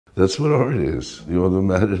That's what art is. You're the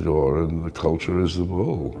matador and the culture is the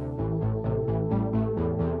bull.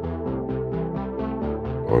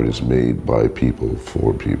 Art is made by people,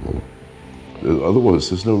 for people. Otherwise,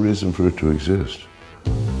 there's no reason for it to exist.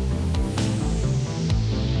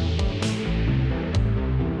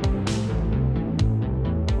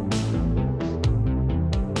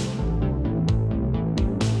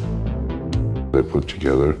 I put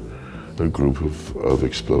together a group of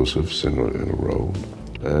explosives in a row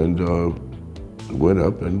and went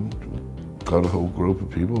up and got a whole group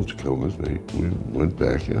of people to come with me. We went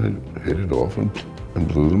back and hit it off and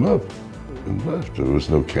blew them up and left. There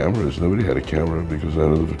was no cameras. Nobody had a camera because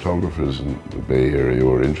none of the photographers in the Bay Area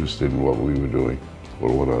were interested in what we were doing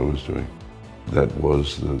or what I was doing. That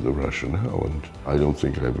was the rationale, and I don't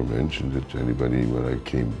think I ever mentioned it to anybody when I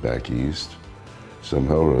came back east.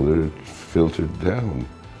 Somehow or other it filtered down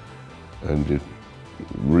and it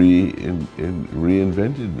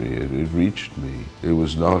reinvented me. It reached me. It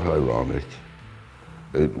was not ironic.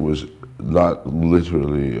 It was not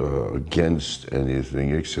literally against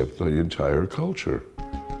anything except the entire culture.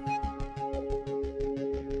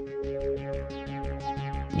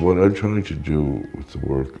 What I'm trying to do with the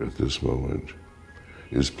work at this moment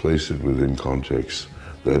is place it within contexts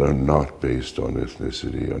that are not based on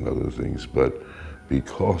ethnicity and other things, but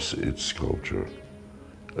because it's sculpture,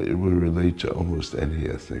 it will relate to almost any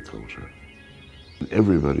ethnic culture.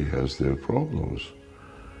 Everybody has their problems,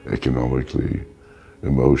 economically,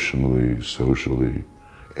 emotionally, socially,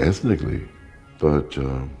 ethnically, but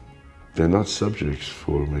they're not subjects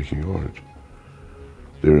for making art.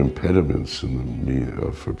 They're impediments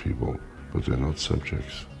for people, but they're not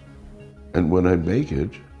subjects. And when I make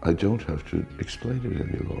it, I don't have to explain it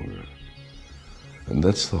any longer. And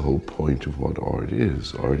that's the whole point of what art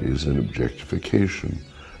is. Art is an objectification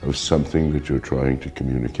of something that you're trying to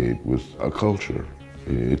communicate with a culture.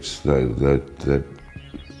 It's that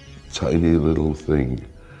tiny little thing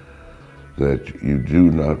that you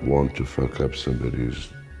do not want to fuck up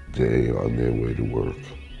somebody's day on their way to work.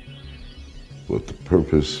 What the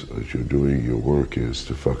purpose that you're doing your work is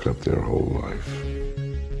to fuck up their whole life.